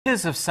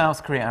Leaders of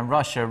South Korea and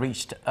Russia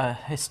reached a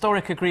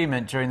historic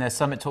agreement during their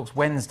summit talks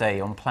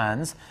Wednesday on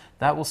plans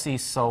that will see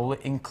Seoul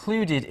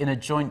included in a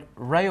joint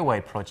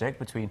railway project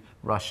between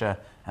Russia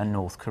and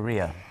North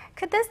Korea.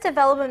 Could this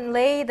development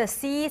lay the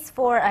seeds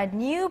for a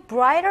new,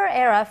 brighter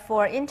era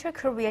for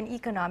inter-Korean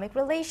economic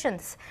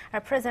relations?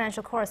 Our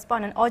presidential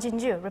correspondent Oh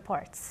Jin-ju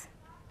reports.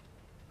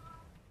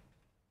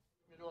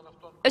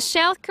 A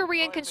South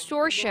Korean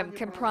consortium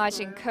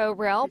comprising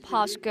Korail,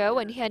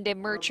 POSCO, and Hyundai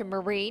Merchant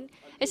Marine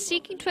is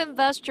seeking to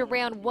invest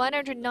around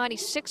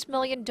 $196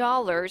 million in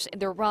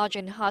the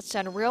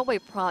Rajin-Khasan railway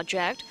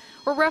project,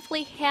 or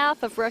roughly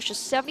half of Russia's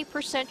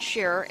 70%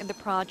 share in the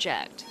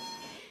project.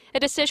 A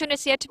decision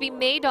is yet to be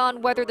made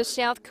on whether the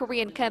South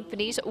Korean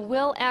companies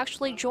will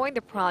actually join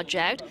the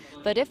project,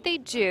 but if they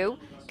do,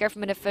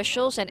 government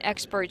officials and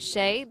experts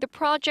say the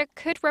project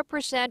could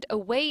represent a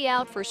way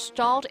out for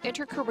stalled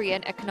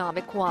inter-Korean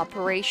economic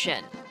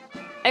cooperation.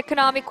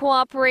 Economic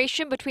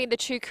cooperation between the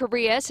two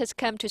Koreas has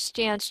come to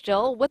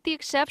standstill, with the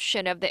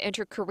exception of the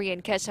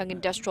inter-Korean Kaesong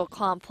Industrial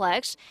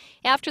Complex,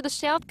 after the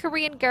South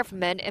Korean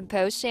government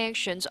imposed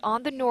sanctions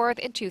on the North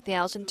in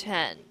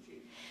 2010.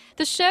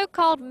 The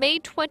so-called May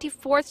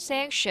 24th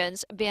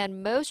sanctions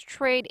banned most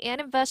trade and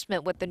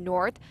investment with the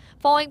North,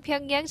 following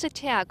Pyongyang's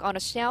attack on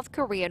a South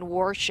Korean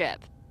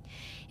warship.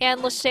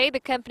 Analysts say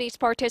the company's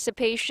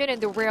participation in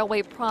the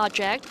railway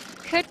project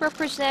could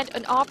represent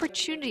an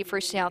opportunity for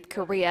South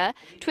Korea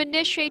to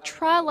initiate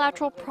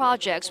trilateral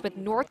projects with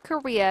North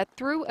Korea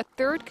through a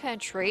third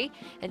country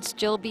and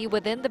still be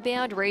within the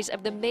boundaries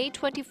of the May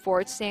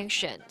 24th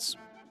sanctions.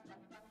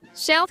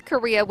 South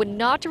Korea would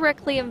not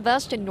directly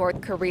invest in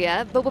North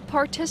Korea, but would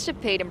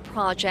participate in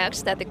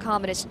projects that the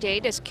communist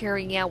state is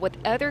carrying out with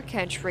other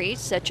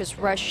countries, such as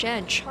Russia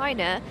and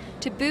China,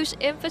 to boost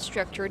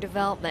infrastructure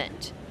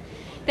development.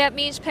 That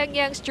means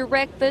Pyongyang's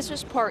direct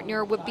business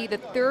partner would be the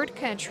third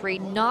country,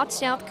 not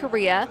South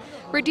Korea,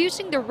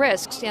 reducing the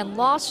risks and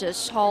losses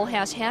Seoul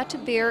has had to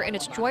bear in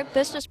its joint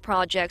business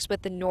projects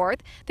with the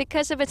North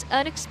because of its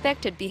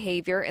unexpected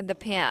behavior in the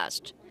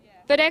past.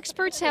 But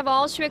experts have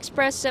also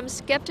expressed some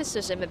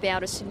skepticism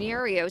about a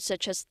scenario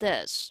such as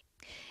this.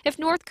 If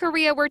North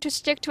Korea were to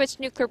stick to its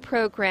nuclear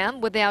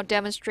program without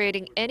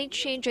demonstrating any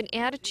change in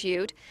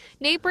attitude,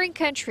 neighboring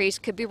countries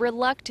could be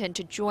reluctant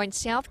to join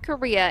South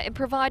Korea in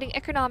providing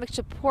economic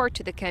support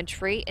to the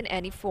country in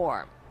any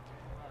form.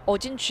 Oh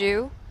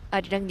Jin-ju,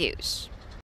 Arirang News.